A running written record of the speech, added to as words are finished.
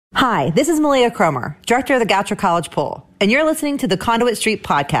Hi, this is Malia Cromer, director of the Goucher College Poll, and you're listening to the Conduit Street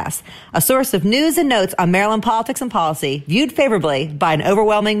Podcast, a source of news and notes on Maryland politics and policy viewed favorably by an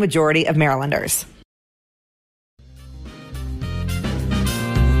overwhelming majority of Marylanders.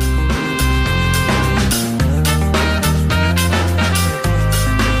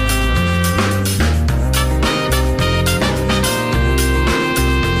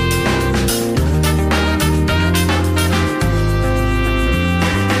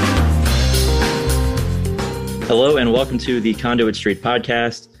 Hello and welcome to the Conduit Street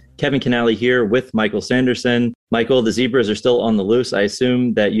Podcast. Kevin Canali here with Michael Sanderson. Michael, the zebras are still on the loose. I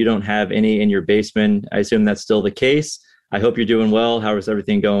assume that you don't have any in your basement. I assume that's still the case. I hope you're doing well. How is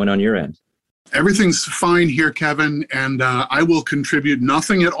everything going on your end? Everything's fine here, Kevin, and I will contribute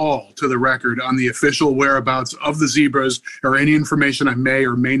nothing at all to the record on the official whereabouts of the zebras or any information I may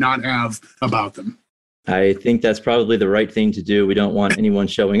or may not have about them. I think that's probably the right thing to do. We don't want anyone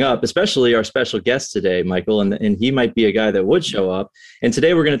showing up, especially our special guest today, Michael, and he might be a guy that would show up. And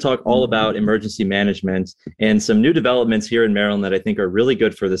today we're going to talk all about emergency management and some new developments here in Maryland that I think are really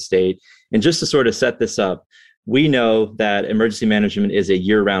good for the state. And just to sort of set this up, we know that emergency management is a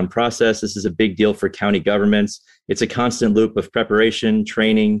year-round process. This is a big deal for county governments. It's a constant loop of preparation,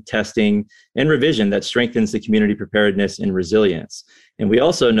 training, testing, and revision that strengthens the community preparedness and resilience. And we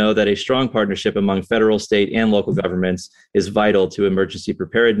also know that a strong partnership among federal, state, and local governments is vital to emergency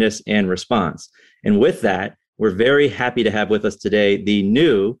preparedness and response. And with that, we're very happy to have with us today the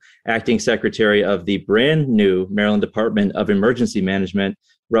new acting secretary of the brand new Maryland Department of Emergency Management,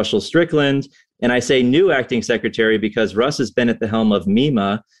 Russell Strickland. And I say new acting secretary because Russ has been at the helm of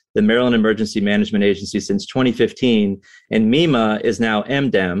MEMA, the Maryland Emergency Management Agency, since 2015. And MEMA is now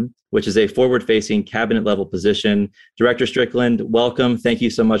MDEM, which is a forward-facing cabinet-level position. Director Strickland, welcome. Thank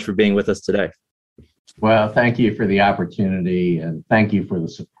you so much for being with us today. Well, thank you for the opportunity, and thank you for the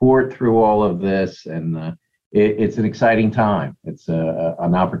support through all of this. And it's an exciting time. It's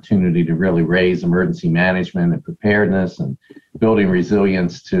an opportunity to really raise emergency management and preparedness and building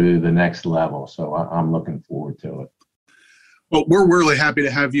resilience to the next level. So I'm looking forward to it. Well, we're really happy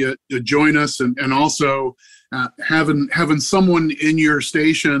to have you join us, and also having someone in your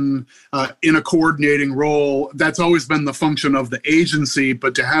station in a coordinating role. That's always been the function of the agency,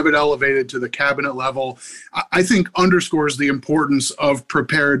 but to have it elevated to the cabinet level, I think underscores the importance of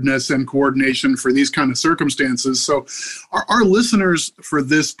preparedness and coordination for these kind of circumstances. So our listeners for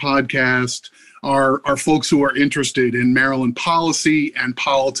this podcast are folks who are interested in Maryland policy and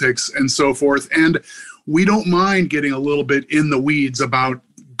politics and so forth. And we don't mind getting a little bit in the weeds about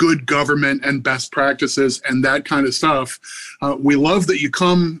good government and best practices and that kind of stuff. We love that you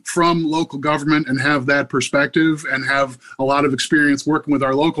come from local government and have that perspective and have a lot of experience working with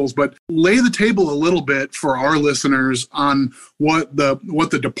our locals, but lay the table a little bit for our listeners on what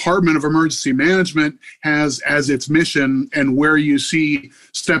the Department of Emergency Management has as its mission and where you see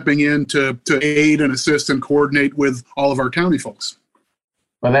stepping in to aid and assist and coordinate with all of our county folks.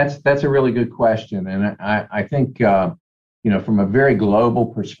 Well, that's a really good question. And I think, from a very global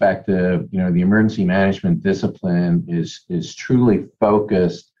perspective, the emergency management discipline is truly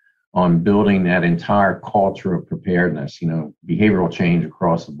focused on building that entire culture of preparedness, behavioral change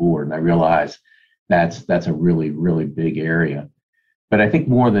across the board. And I realize that's a really, really big area. But I think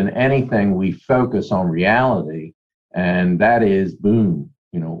more than anything, we focus on reality, and that is boom,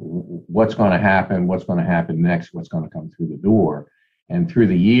 what's going to happen next, what's going to come through the door. And through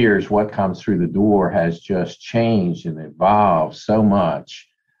the years, what comes through the door has just changed and evolved so much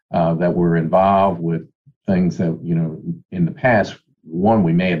that we're involved with things that, in the past, one,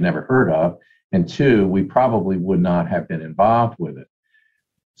 we may have never heard of, and two, we probably would not have been involved with it.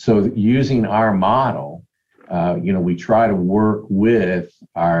 So using our model, we try to work with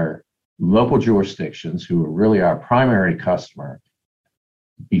our local jurisdictions, who are really our primary customer,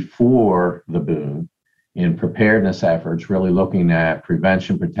 before the boom, in preparedness efforts, really looking at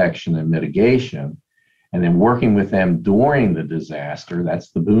prevention, protection, and mitigation, and then working with them during the disaster,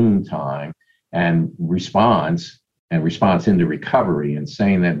 that's the boom time, and response into recovery, and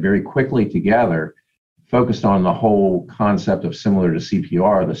saying that very quickly together, focused on the whole concept of similar to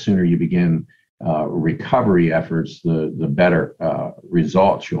CPR, the sooner you begin recovery efforts, the better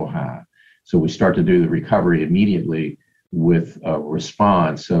results you'll have. So we start to do the recovery immediately with a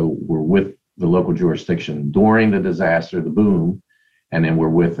response. So we're with the local jurisdiction during the disaster, the boom, and then we're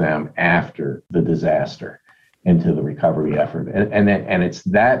with them after the disaster into the recovery effort. And it's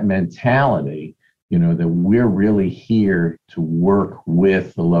that mentality, that we're really here to work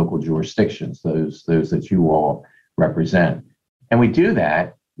with the local jurisdictions, those that you all represent. And we do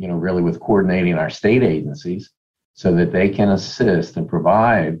that, really with coordinating our state agencies so that they can assist and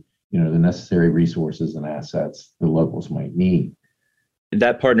provide the necessary resources and assets the locals might need.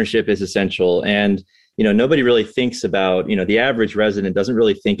 That partnership is essential. And nobody really thinks about, the average resident doesn't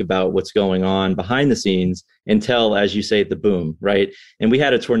really think about what's going on behind the scenes until, as you say, the boom, right? And we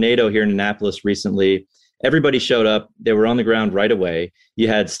had a tornado here in Annapolis recently. Everybody showed up. They were on the ground right away. You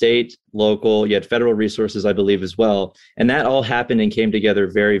had state, local, you had federal resources, I believe, as well. And that all happened and came together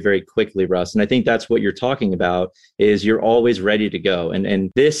very, very quickly, Russ. And I think that's what you're talking about, is you're always ready to go.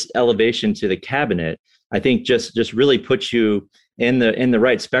 And this elevation to the cabinet, I think just really puts you in the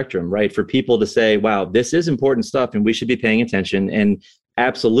right spectrum, right? For people to say, wow, this is important stuff and we should be paying attention. And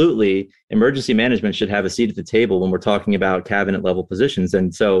absolutely, emergency management should have a seat at the table when we're talking about cabinet level positions.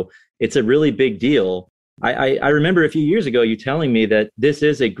 And so it's a really big deal. I remember a few years ago, you telling me that this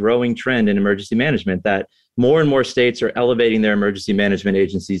is a growing trend in emergency management, that more and more states are elevating their emergency management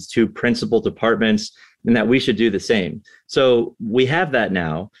agencies to principal departments, and that we should do the same. So we have that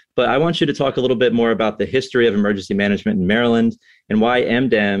now, but I want you to talk a little bit more about the history of emergency management in Maryland and why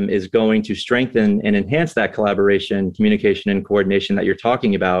MDEM is going to strengthen and enhance that collaboration, communication, and coordination that you're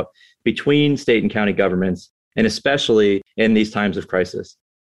talking about between state and county governments, and especially in these times of crisis.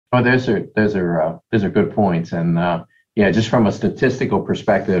 Oh, those are good points. And just from a statistical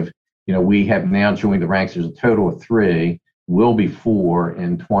perspective, we have now joined the ranks. There's a total of 3, will be 4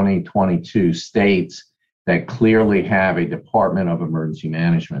 in 2022 states that clearly have a Department of Emergency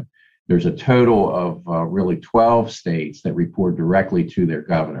Management. There's a total of really 12 states that report directly to their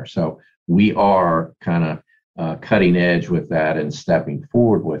governor. So we are kind of cutting edge with that and stepping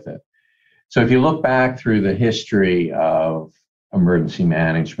forward with it. So if you look back through the history of emergency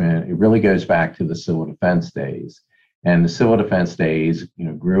management, it really goes back to the civil defense days. And the civil defense days,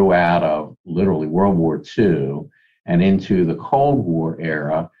 grew out of literally World War II and into the Cold War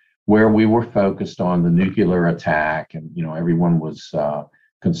era, where we were focused on the nuclear attack, and everyone was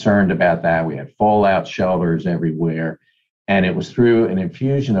concerned about that. We had fallout shelters everywhere, and it was through an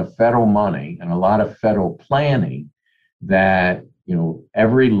infusion of federal money and a lot of federal planning that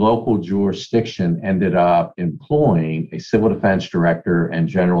every local jurisdiction ended up employing a civil defense director and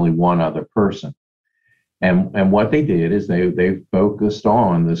generally one other person. And what they did is they focused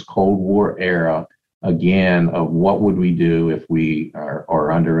on this Cold War era, again, of what would we do if we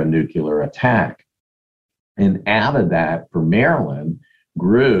are under a nuclear attack. And out of that, for Maryland,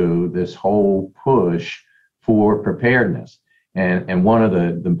 grew this whole push for preparedness. And one of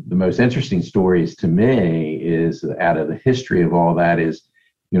the most interesting stories to me is, out of the history of all that, is,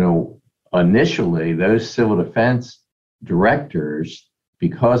 initially those civil defense directors,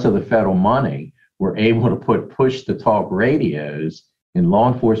 because of the federal money, were able to put push-to-talk radios in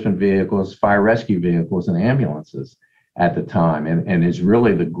law enforcement vehicles, fire rescue vehicles, and ambulances at the time. And is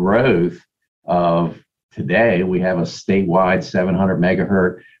really the growth of today. We have a statewide 700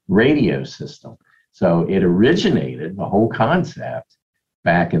 megahertz radio system. So it originated, the whole concept,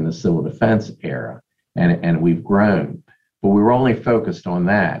 back in the civil defense era, and we've grown. But we were only focused on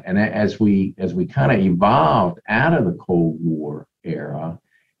that. And as we kind of evolved out of the Cold War era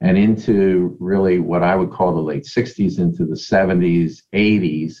and into really what I would call the late 60s into the 70s,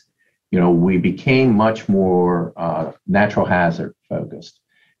 80s, we became much more natural hazard focused.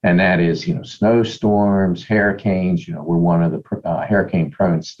 And that is, snowstorms, hurricanes. We're one of the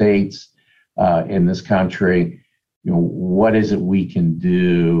hurricane-prone states in this country. What is it we can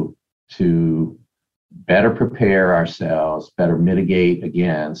do to better prepare ourselves, better mitigate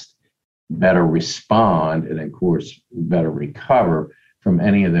against, better respond, and of course, better recover from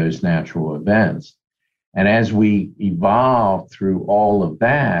any of those natural events? And as we evolved through all of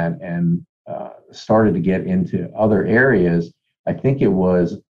that and started to get into other areas, I think it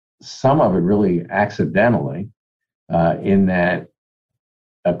was some of it really accidentally, in that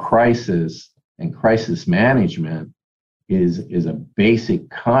a crisis and crisis management is a basic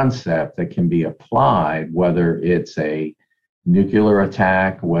concept that can be applied, whether it's a nuclear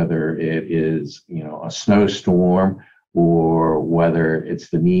attack, whether it is a snowstorm, or whether it's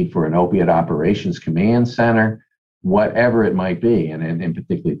the need for an opiate operations command center, whatever it might be, and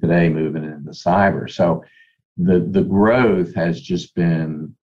particularly today moving into cyber. So the growth has just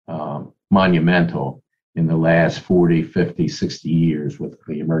been monumental in the last 40, 50, 60 years with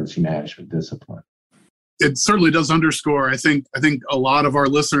the emergency management discipline. It certainly does underscore, I think a lot of our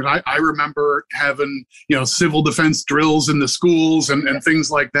listeners, I remember having, civil defense drills in the schools and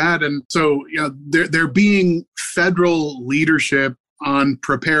things like that. And so, there being federal leadership on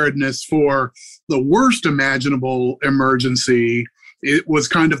preparedness for the worst imaginable emergency, it was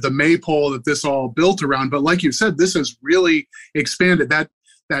kind of the maypole that this all built around. But like you said, this has really expanded that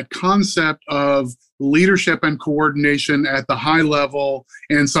concept of leadership and coordination at the high level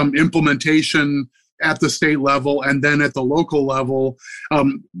and some implementation at the state level and then at the local level,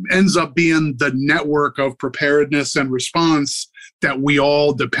 ends up being the network of preparedness and response that we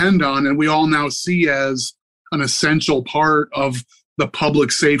all depend on and we all now see as an essential part of the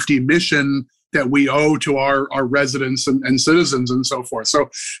public safety mission that we owe to our residents and citizens and so forth. So,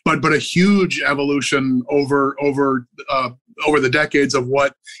 but a huge evolution over the decades of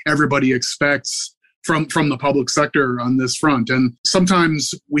what everybody expects from the public sector on this front. And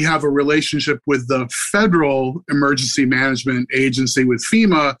sometimes we have a relationship with the federal emergency management agency, with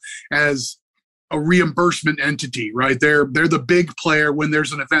FEMA, as a reimbursement entity, right? They're the big player when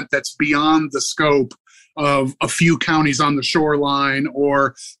there's an event that's beyond the scope of a few counties on the shoreline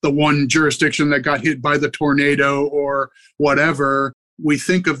or the one jurisdiction that got hit by the tornado or whatever. We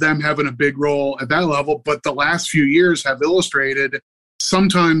think of them having a big role at that level, but the last few years have illustrated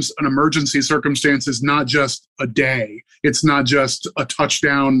sometimes an emergency circumstance is not just a day. It's not just a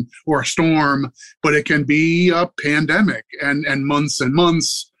touchdown or a storm, but it can be a pandemic and months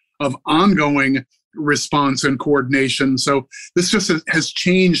of ongoing response and coordination. So this just has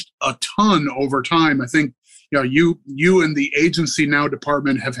changed a ton over time. I think you and the agency now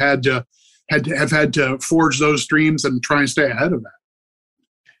department have had to forge those streams and try and stay ahead of that.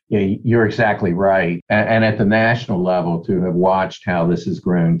 Yeah, you're exactly right. And at the national level, to have watched how this has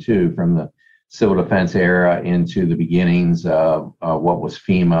grown too, from the civil defense era into the beginnings of what was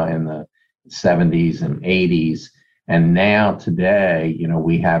FEMA in the 70s and 80s. And now today,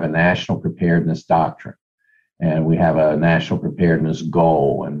 we have a national preparedness doctrine and we have a national preparedness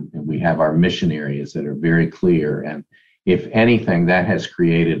goal and we have our mission areas that are very clear. And if anything, that has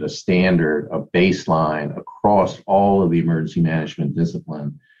created a standard, a baseline across all of the emergency management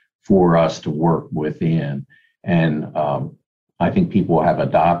discipline for us to work within. And I think people have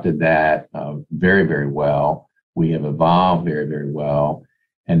adopted that very, very well. We have evolved very, very well.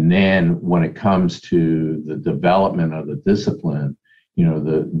 And then when it comes to the development of the discipline,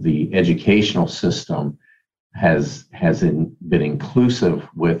 the educational system has been inclusive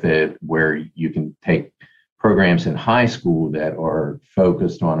with it, where you can take programs in high school that are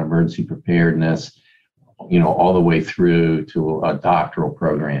focused on emergency preparedness, all the way through to a doctoral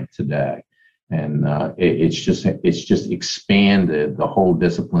program today. And it's just expanded the whole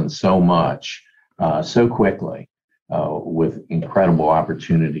discipline so much, so quickly, with incredible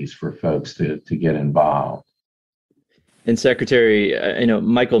opportunities for folks to get involved. And Secretary,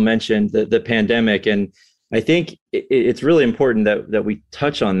 Michael mentioned the pandemic, and I think it's really important that we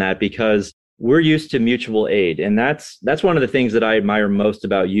touch on that, because we're used to mutual aid. And that's one of the things that I admire most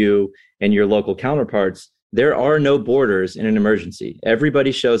about you and your local counterparts. There are no borders in an emergency.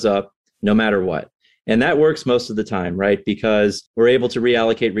 Everybody shows up no matter what. And that works most of the time, right? Because we're able to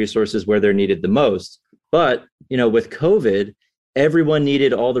reallocate resources where they're needed the most. But, with COVID, everyone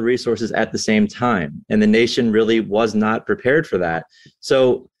needed all the resources at the same time. And the nation really was not prepared for that.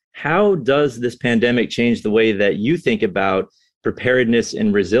 So how does this pandemic change the way that you think about preparedness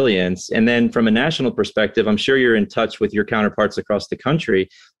and resilience? And then from a national perspective, I'm sure you're in touch with your counterparts across the country.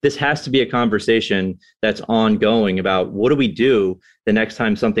 This has to be a conversation that's ongoing about what do we do the next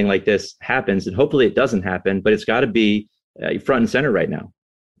time something like this happens? And hopefully it doesn't happen, but it's got to be front and center right now.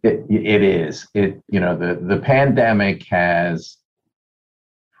 It is. The pandemic has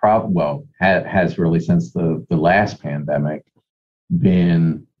really since the last pandemic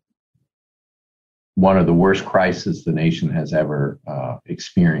been one of the worst crises the nation has ever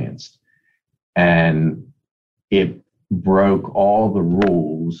experienced. And it broke all the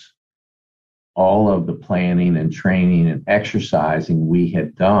rules, all of the planning and training and exercising we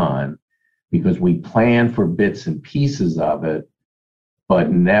had done, because we planned for bits and pieces of it, but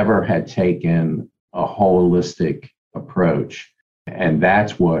never had taken a holistic approach. And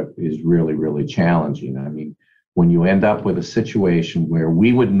that's what is really, really challenging. I mean, when you end up with a situation where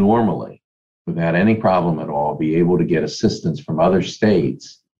we would normally, without any problem at all, be able to get assistance from other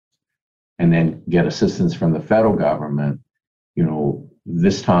states and then get assistance from the federal government,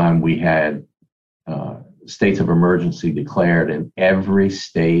 this time we had states of emergency declared in every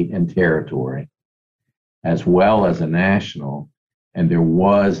state and territory, as well as a national, and there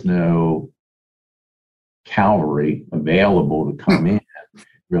was no cavalry available to come in,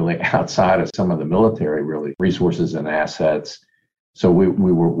 really outside of some of the military resources and assets. So we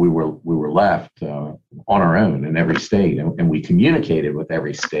were left on our own in every state, and we communicated with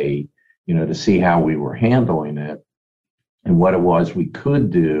every state, to see how we were handling it and what it was we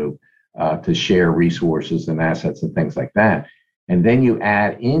could do to share resources and assets and things like that. And then you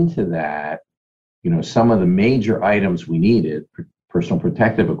add into that, some of the major items we needed, personal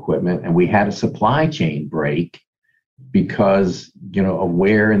protective equipment, and we had a supply chain break because, of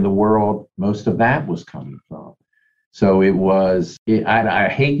where in the world most of that was coming from. So I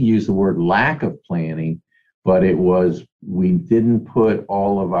hate to use the word lack of planning, but we didn't put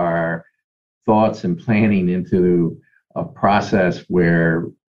all of our thoughts and planning into a process where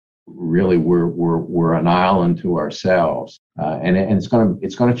really we're an island to ourselves, and it's going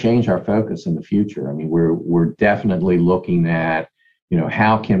to change our focus in the future. I mean, we're definitely looking at,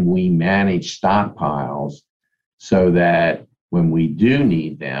 how can we manage stockpiles so that when we do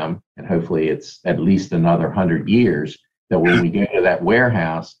need them, and hopefully it's at least another 100 years, that when we go to that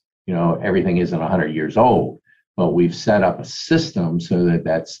warehouse, everything isn't 100 years old, but we've set up a system so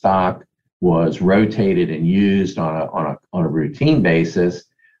that stock was rotated and used on a routine basis,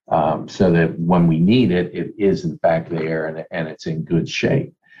 so that when we need it, it is in fact there and it's in good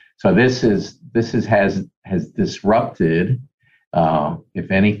shape. So this has disrupted,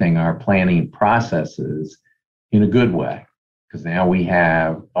 if anything, our planning processes in a good way, because now we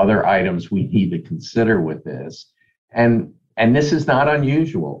have other items we need to consider with this, and this is not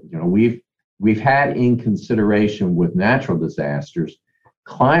unusual. We've had in consideration with natural disasters,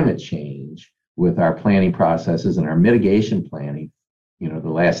 climate change with our planning processes and our mitigation planning, the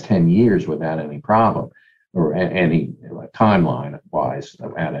last 10 years without any problem, or any timeline wise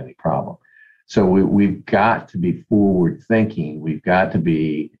without any problem. So we've got to be forward thinking. We've got to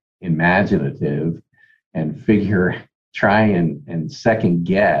be imaginative and try and second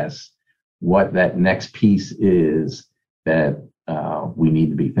guess what that next piece is that we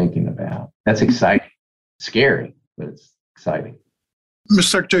need to be thinking about. That's exciting, scary, but it's exciting. Mr.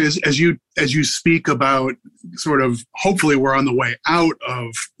 Secretary, as you speak about sort of, hopefully we're on the way out of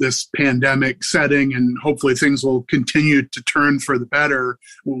this pandemic setting and hopefully things will continue to turn for the better.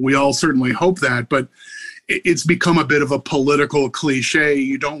 We all certainly hope that, but it's become a bit of a political cliche.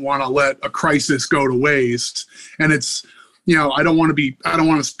 You don't want to let a crisis go to waste. And it's, I don't want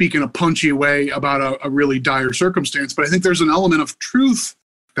to speak in a punchy way about a really dire circumstance, but I think there's an element of truth.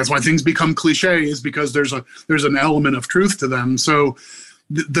 That's why things become cliche, is because there's an element of truth to them. So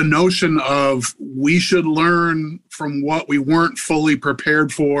the notion of we should learn from what we weren't fully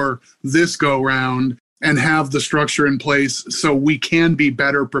prepared for this go round and have the structure in place so we can be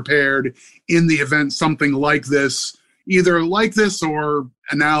better prepared in the event something like this, either like this or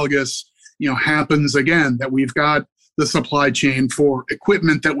analogous, happens again, that we've got the supply chain for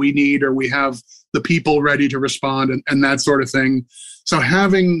equipment that we need, or we have the people ready to respond and that sort of thing. So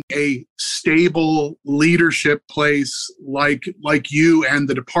having a stable leadership place like you and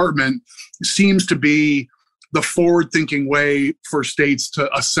the department seems to be the forward-thinking way for states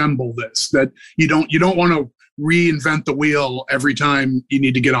to assemble this, that you don't want to reinvent the wheel every time you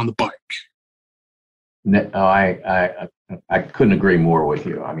need to get on the bike. No, I couldn't agree more with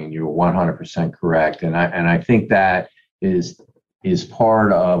you. I mean, you're 100% correct. And I think that is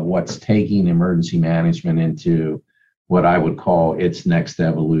part of what's taking emergency management into what I would call its next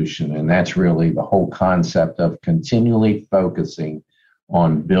evolution. And that's really the whole concept of continually focusing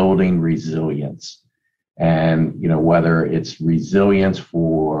on building resilience. And, whether it's resilience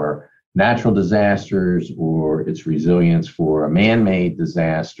for natural disasters or it's resilience for a man-made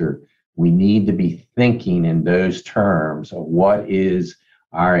disaster, we need to be thinking in those terms of what is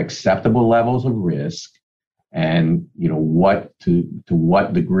our acceptable levels of risk, and what to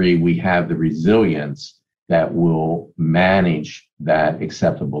what degree we have the resilience that will manage that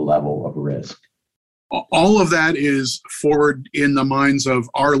acceptable level of risk. All of that is forward in the minds of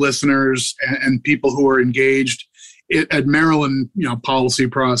our listeners and people who are engaged at Maryland, policy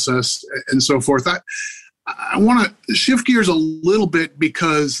process and so forth. I want to shift gears a little bit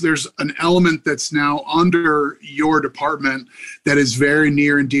because there's an element that's now under your department that is very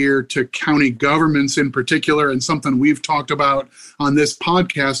near and dear to county governments in particular, and something we've talked about on this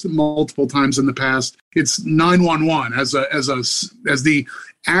podcast multiple times in the past. It's 911 as the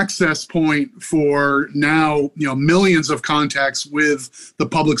access point for now, millions of contacts with the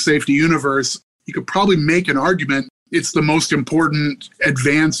public safety universe. You could probably make an argument it's the most important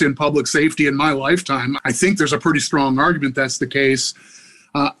advance in public safety in my lifetime. I think there's a pretty strong argument that's the case.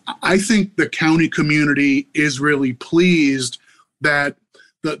 I think the county community is really pleased that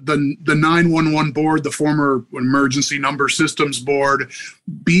the 911 board, the former Emergency Number Systems Board,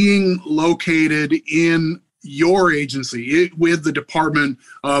 being located in your agency with the Department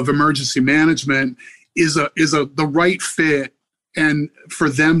of Emergency Management is the right fit, and for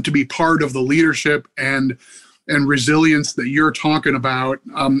them to be part of the leadership and resilience that you're talking about.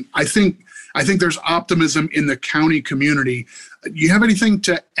 I think I think there's optimism in the county community. Do you have anything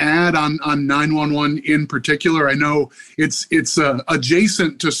to add on 911 in particular? I know it's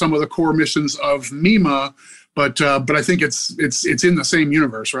adjacent to some of the core missions of MEMA, but I think it's in the same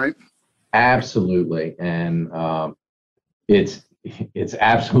universe, right? Absolutely, and it's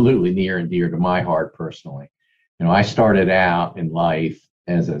absolutely near and dear to my heart personally. I started out in life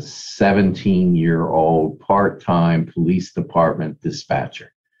as a 17-year-old part-time police department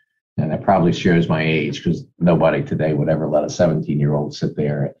dispatcher. And that probably shows my age because nobody today would ever let a 17-year-old sit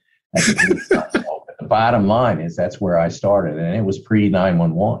there at the police station. But the bottom line is that's where I started, and it was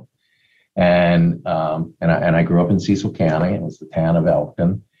pre-911. And I grew up in Cecil County. It was the town of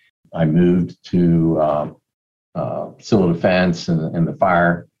Elkton. I moved to civil defense and the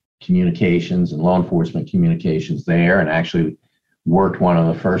fire communications and law enforcement communications there, and actually worked one of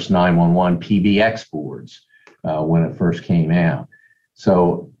the first 911 PBX boards when it first came out.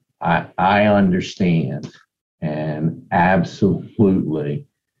 So I understand and absolutely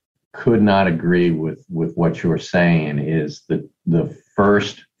could not agree with what you're saying is that the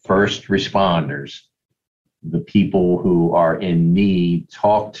first responders, the people who are in need,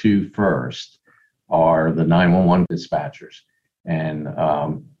 talk to first are the 911 dispatchers. And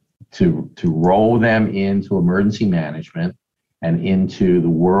to roll them into emergency management and into the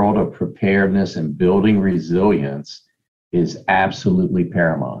world of preparedness and building resilience is absolutely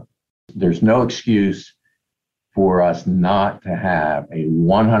paramount. There's no excuse for us not to have a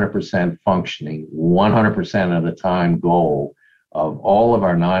 100% functioning, 100% of the time goal of all of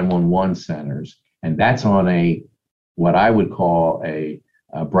our 911 centers. And that's on what I would call a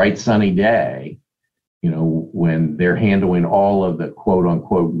bright sunny day, when they're handling all of the quote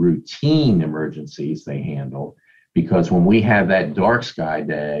unquote routine emergencies they handle. Because when we have that dark sky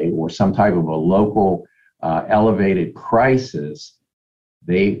day or some type of a local elevated crisis,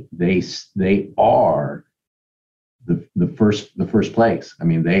 they are the first place. I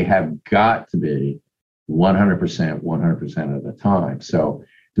mean, they have got to be 100% of the time. So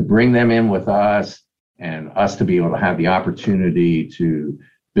to bring them in with us and us to be able to have the opportunity to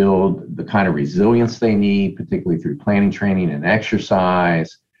build the kind of resilience they need, particularly through planning, training, and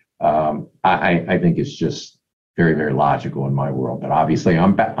exercise, I think it's just very, very logical in my world. But obviously,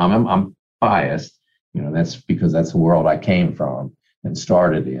 I'm biased. That's because that's the world I came from and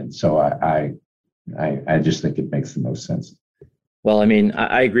started in. So I just think it makes the most sense. Well, I mean,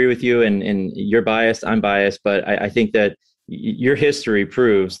 I agree with you, and you're biased, I'm biased, but I think that your history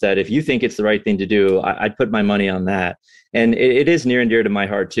proves that if you think it's the right thing to do, I'd put my money on that. And it is near and dear to my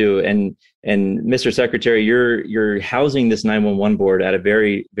heart too. And Mr. Secretary, you're housing this 911 board at a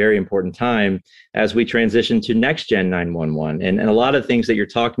very, very important time as we transition to next gen 911. And a lot of things that you're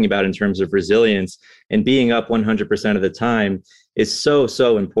talking about in terms of resilience and being up 100% of the time is so,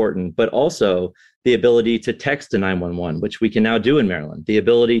 so important, but also the ability to text to 911, which we can now do in Maryland, the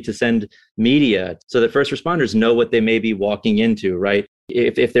ability to send media so that first responders know what they may be walking into, right?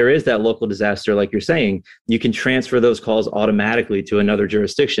 If there is that local disaster, like you're saying, you can transfer those calls automatically to another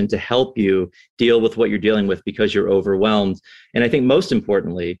jurisdiction to help you deal with what you're dealing with because you're overwhelmed. And I think most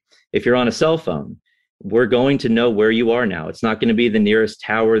importantly, if you're on a cell phone, we're going to know where you are now. It's not going to be the nearest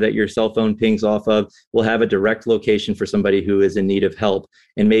tower that your cell phone pings off of. We'll have a direct location for somebody who is in need of help,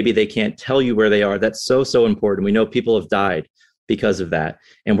 and maybe they can't tell you where they are. That's so, so important. We know people have died because of that,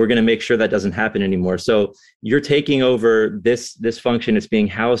 and we're going to make sure that doesn't happen anymore. So you're taking over this function. It's being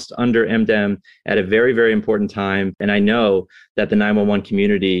housed under MDEM at a very, very important time. And I know that the 911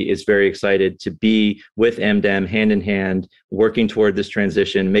 community is very excited to be with MDEM hand in hand, working toward this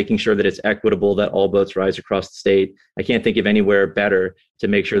transition, making sure that it's equitable, that all boats rise across the state. I can't think of anywhere better to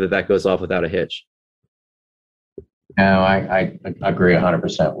make sure that that goes off without a hitch. No, I agree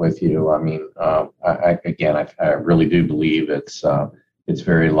 100% with you. I mean, I really do believe it's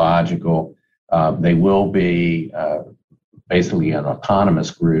very logical. They will be basically an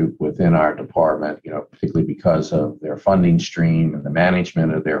autonomous group within our department, particularly because of their funding stream and the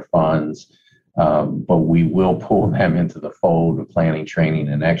management of their funds. But we will pull them into the fold of planning, training,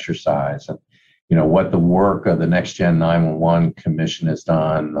 and exercise. And what the work of the Next Gen 911 Commission has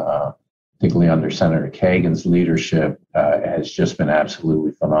done, particularly under Senator Kagan's leadership, has just been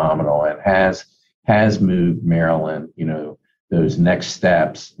absolutely phenomenal and has moved Maryland, those next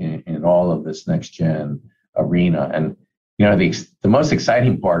steps in all of this next gen arena. And the most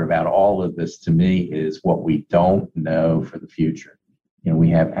exciting part about all of this to me is what we don't know for the future. We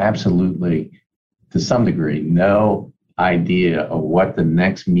have absolutely, to some degree, no idea of what the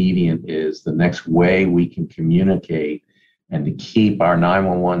next medium is, the next way we can communicate and to keep our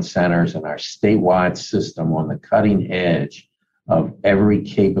 911 centers and our statewide system on the cutting edge of every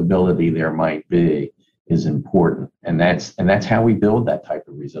capability there might be is important. And that's how we build that type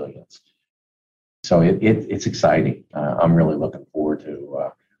of resilience. So it's exciting. I'm really looking forward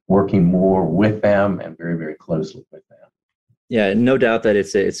to working more with them and very, very closely with them. Yeah, no doubt that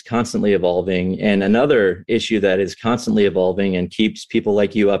it's constantly evolving. And another issue that is constantly evolving and keeps people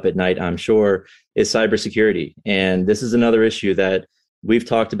like you up at night, I'm sure, is cybersecurity. And this is another issue that we've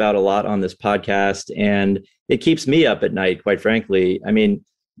talked about a lot on this podcast, and it keeps me up at night, quite frankly. I mean,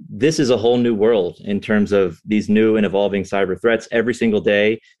 this is a whole new world in terms of these new and evolving cyber threats. Every single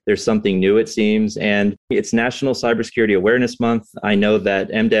day, there's something new, it seems. And it's National Cybersecurity Awareness Month. I know that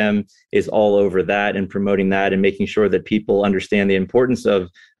MDEM is all over that and promoting that and making sure that people understand the importance of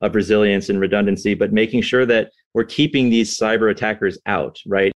resilience and redundancy, but making sure that we're keeping these cyber attackers out,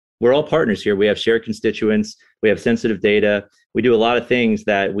 right? We're all partners here. We have shared constituents. We have sensitive data. We do a lot of things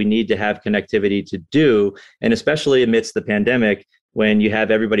that we need to have connectivity to do. And especially amidst the pandemic, when you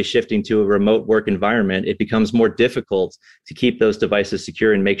have everybody shifting to a remote work environment, it becomes more difficult to keep those devices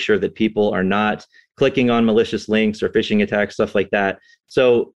secure and make sure that people are not clicking on malicious links or phishing attacks, stuff like that.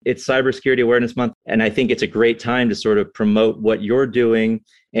 So it's Cybersecurity Awareness Month. And I think it's a great time to sort of promote what you're doing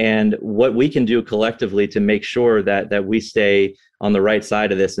and what we can do collectively to make sure that we stay on the right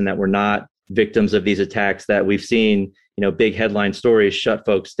side of this and that we're not victims of these attacks that we've seen, big headline stories shut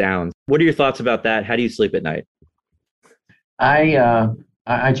folks down. What are your thoughts about that? How do you sleep at night? I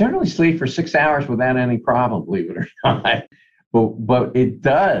generally sleep for 6 hours without any problem, believe it or not. But it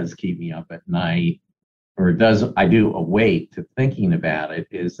does keep me up at night, or I do awake to thinking about it,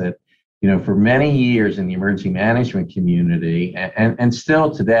 is that, for many years in the emergency management community, and still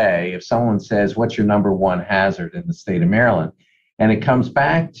today, if someone says, what's your number one hazard in the state of Maryland? And it comes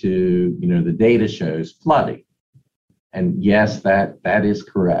back to, the data shows flooding. And yes, that is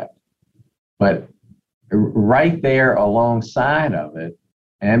correct. But right there alongside of it,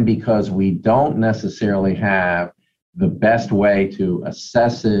 and because we don't necessarily have the best way to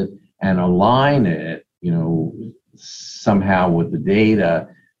assess it and align it, somehow with the data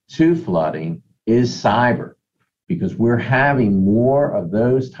to flooding, is cyber. Because we're having more of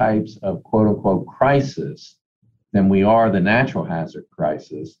those types of quote unquote crisis than we are the natural hazard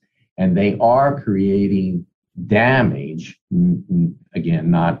crisis. And they are creating damage,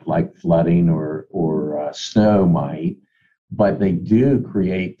 again, not like flooding or snow might, but they do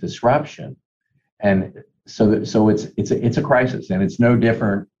create disruption. And so it's a crisis, and it's no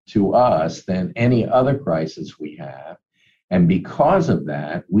different to us than any other crisis we have. And because of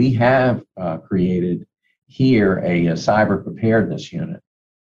that, we have created here a cyber preparedness unit.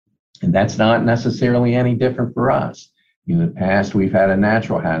 And that's not necessarily any different for us. In the past, we've had a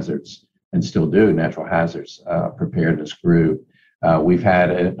natural hazards, and still do, natural hazards preparedness group. We've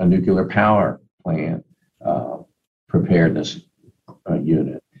had a nuclear power plant preparedness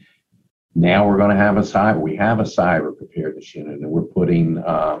unit. Now we're going to have we have a cyber preparedness unit, and we're putting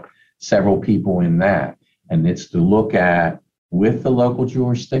several people in that. And it's to look at, with the local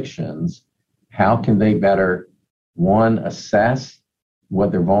jurisdictions, how can they better, one, assess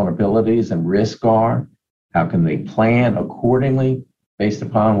what their vulnerabilities and risks are? How can they plan accordingly based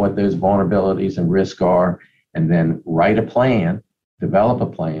upon what those vulnerabilities and risks are? And then write a plan, develop a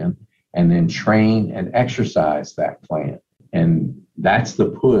plan, and then train and exercise that plan. And that's the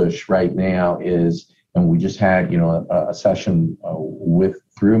push right now is, and we just had, a session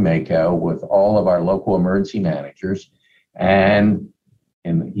through MACo with all of our local emergency managers, and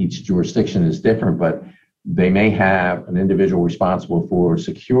each jurisdiction is different, but they may have an individual responsible for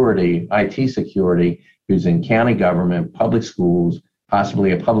security, IT security, who's in county government, public schools,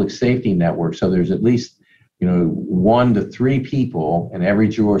 possibly a public safety network. So there's at least, 1 to 3 people in every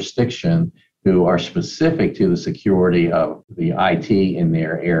jurisdiction who are specific to the security of the IT in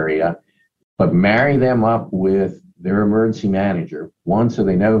their area, but marry them up with their emergency manager, 1, so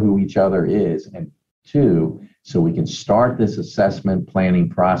they know who each other is, and 2, so we can start this assessment planning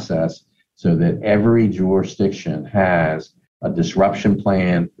process so that every jurisdiction has a disruption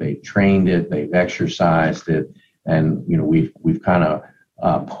plan. They've trained it, they've exercised it, and we've kind of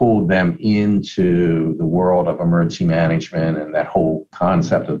pulled them into the world of emergency management and that whole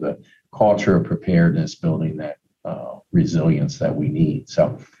concept of the culture of preparedness, building that resilience that we need.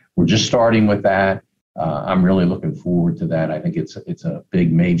 So we're just starting with that. I'm really looking forward to that. I think it's a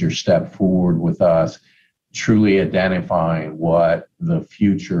big major step forward with us, truly identifying what the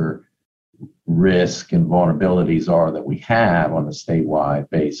future risk and vulnerabilities are that we have on a statewide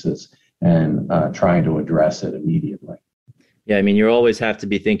basis and trying to address it immediately. Yeah, I mean, you always have to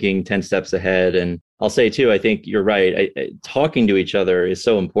be thinking 10 steps ahead. And I'll say, too, I think you're right. Talking to each other is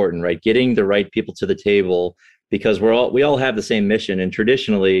so important, right? Getting the right people to the table, because we all have the same mission. And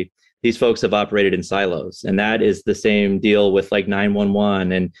traditionally, these folks have operated in silos, and that is the same deal with like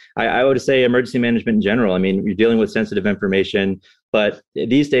 911. And I would say emergency management in general. I mean, you're dealing with sensitive information, but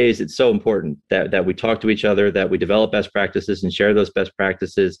these days it's so important that we talk to each other, that we develop best practices and share those best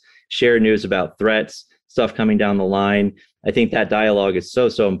practices, share news about threats, stuff coming down the line. I think that dialogue is so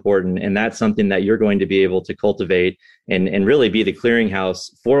important. And that's something that you're going to be able to cultivate and really be the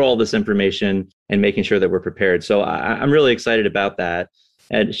clearinghouse for all this information and making sure that we're prepared. So I'm really excited about that.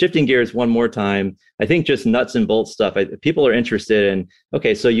 And shifting gears one more time, I think just nuts and bolts stuff. People are interested in,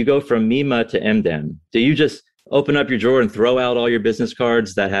 okay, so you go from MEMA to MDEM. Do you just open up your drawer and throw out all your business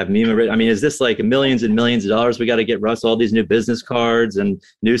cards that have MEMA written? I mean, is this like millions and millions of dollars? We got to get Russ all these new business cards and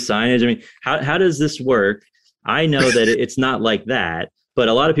new signage. I mean, how does this work? I know that it's not like that, but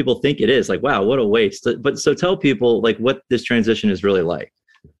a lot of people think it is. Like, wow, what a waste. But so tell people like what this transition is really like.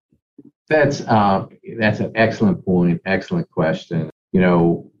 That's an excellent point. Excellent question. You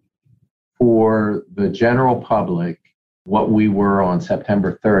know, for the general public, what we were on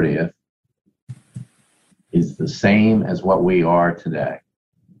September 30th is the same as what we are today.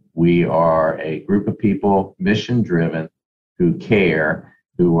 We are a group of people, mission-driven, who care,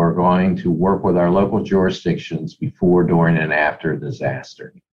 who are going to work with our local jurisdictions before, during, and after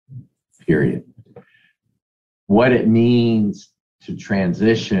disaster, period. What it means to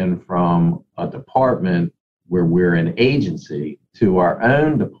transition from a department where we're an agency to our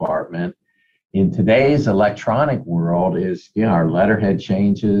own department in today's electronic world is, our letterhead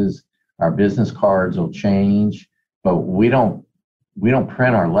changes, our business cards will change, but we don't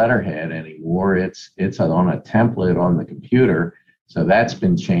print our letterhead anymore. It's on a template on the computer. So that's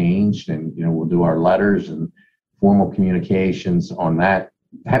been changed, and we'll do our letters and formal communications on that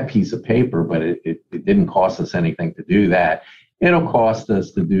piece of paper, but it didn't cost us anything to do that. It'll cost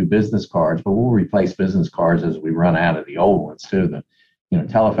us to do business cards, but we'll replace business cards as we run out of the old ones too. The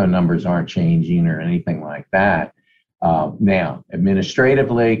telephone numbers aren't changing or anything like that. Now,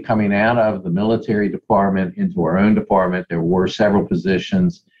 administratively, coming out of the military department into our own department, there were several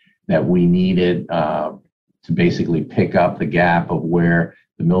positions that we needed to basically pick up the gap of where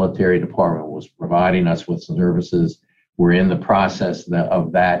the military department was providing us with services. We're in the process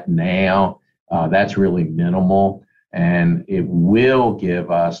of that now. That's really minimal. And it will give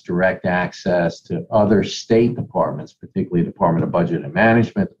us direct access to other state departments, particularly Department of Budget and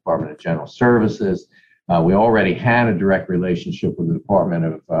Management, Department of General Services. We already had a direct relationship with the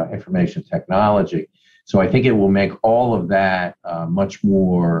Department of Information Technology. So I think it will make all of that much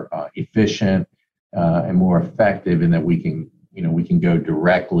more efficient and more effective, in that we can go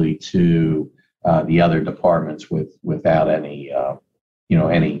directly to the other departments without any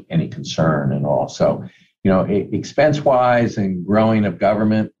concern and all. So, expense-wise and growing of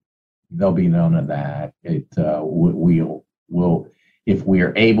government, there'll be none of that. We'll if we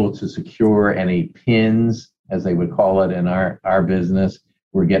are able to secure any pins, as they would call it in our business,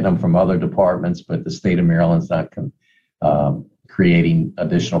 we're getting them from other departments, but the state of Maryland's not creating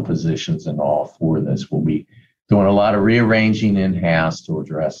additional positions and all for this. We'll be doing a lot of rearranging in-house to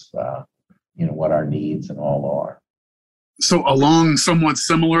address, what our needs and all are. So along somewhat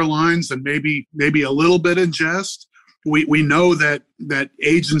similar lines, and maybe a little bit in jest, we know that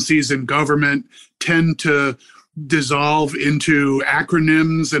agencies in government tend to dissolve into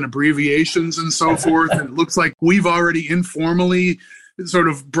acronyms and abbreviations and so forth. And it looks like we've already informally sort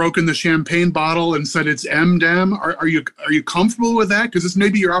of broken the champagne bottle and said it's MDEM. Are you comfortable with that? Because this may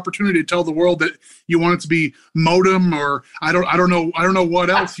be your opportunity to tell the world that you want it to be modem, or I don't know what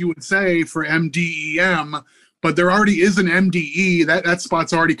else you would say for MDEM. But there already is an MDE. That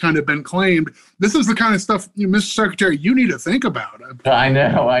spot's already kind of been claimed. This is the kind of stuff, Mr. Secretary, you need to think about. I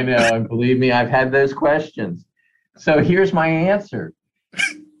know. And believe me, I've had those questions. So here's my answer.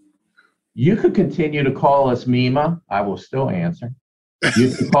 You could continue to call us MEMA. I will still answer.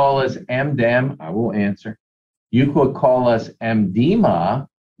 You could call us MDEM. I will answer. You could call us MDEMA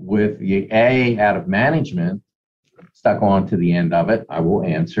with the A out of management stuck on to the end of it. I will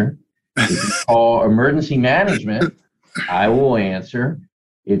answer. If you call emergency management, I will answer.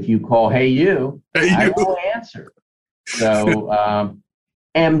 If you call Hey You, I will answer. So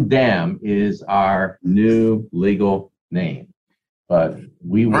MDEM is our new legal name, but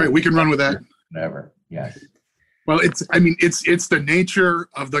we will. All right, we can run with that. Whatever. Yes. Well, it's the nature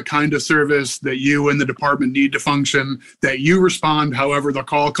of the kind of service that you and the department need to function, that you respond however the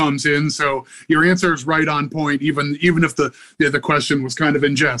call comes in. So your answer is right on point, even if the question was kind of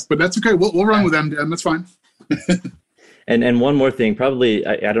in jest. But that's okay. We'll run with MDEM. That's fine. And one more thing, probably,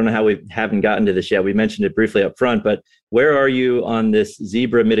 I don't know how we haven't gotten to this yet. We mentioned it briefly up front, but where are you on this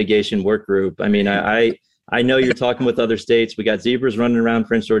zebra mitigation work group? I mean, I know you're talking with other states. We got zebras running around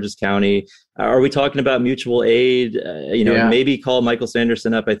Prince George's County. Are we talking about mutual aid? Maybe call Michael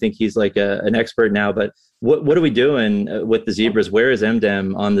Sanderson up. I think he's like an expert now. But what are we doing with the zebras? Where is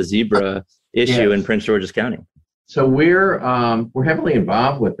MDEM on the zebra issue in Prince George's County? So we're heavily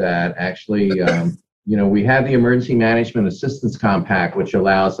involved with that. Actually, we have the Emergency Management Assistance Compact, which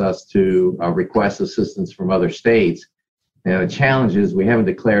allows us to request assistance from other states. Now, the challenge is we haven't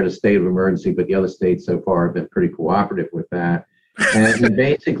declared a state of emergency, but the other states so far have been pretty cooperative with that. And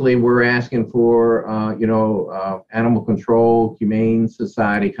basically, we're asking for, animal control, humane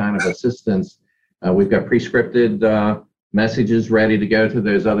society kind of assistance. We've got prescripted messages ready to go to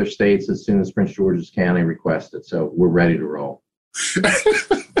those other states as soon as Prince George's County requests it. So we're ready to roll.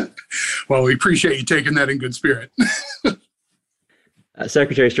 Well, we appreciate you taking that in good spirit.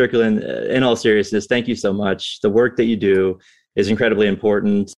 Secretary Strickland, in all seriousness, thank you so much. The work that you do is incredibly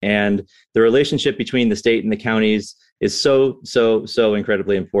important. And the relationship between the state and the counties is so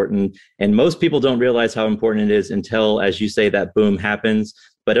incredibly important. And most people don't realize how important it is until, as you say, that boom happens.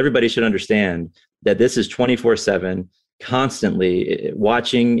 But everybody should understand that this is 24/7, constantly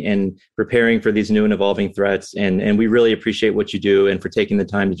watching and preparing for these new and evolving threats. And we really appreciate what you do and for taking the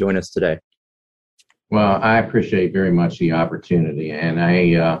time to join us today. Well, I appreciate very much the opportunity, and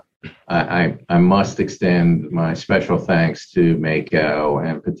I must extend my special thanks to MACO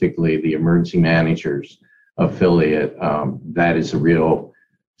and particularly the emergency managers affiliate. That is a real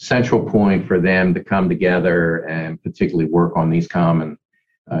central point for them to come together and particularly work on these common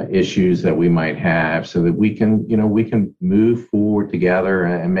issues that we might have, so that we can move forward together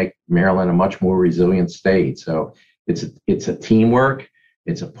and make Maryland a much more resilient state. So it's a teamwork.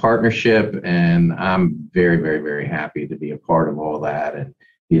 It's a partnership, and I'm very, very, very happy to be a part of all that. And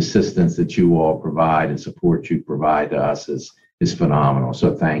the assistance that you all provide and support you provide to us is phenomenal.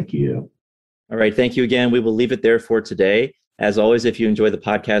 So thank you. All right. Thank you again. We will leave it there for today. As always, if you enjoy the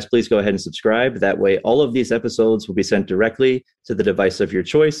podcast, please go ahead and subscribe. That way, all of these episodes will be sent directly to the device of your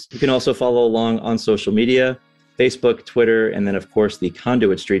choice. You can also follow along on social media, Facebook, Twitter, and then, of course, the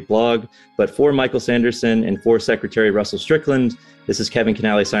Conduit Street blog. But for Michael Sanderson and for Secretary Russell Strickland, this is Kevin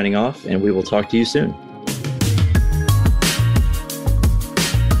Canale signing off, and we will talk to you soon.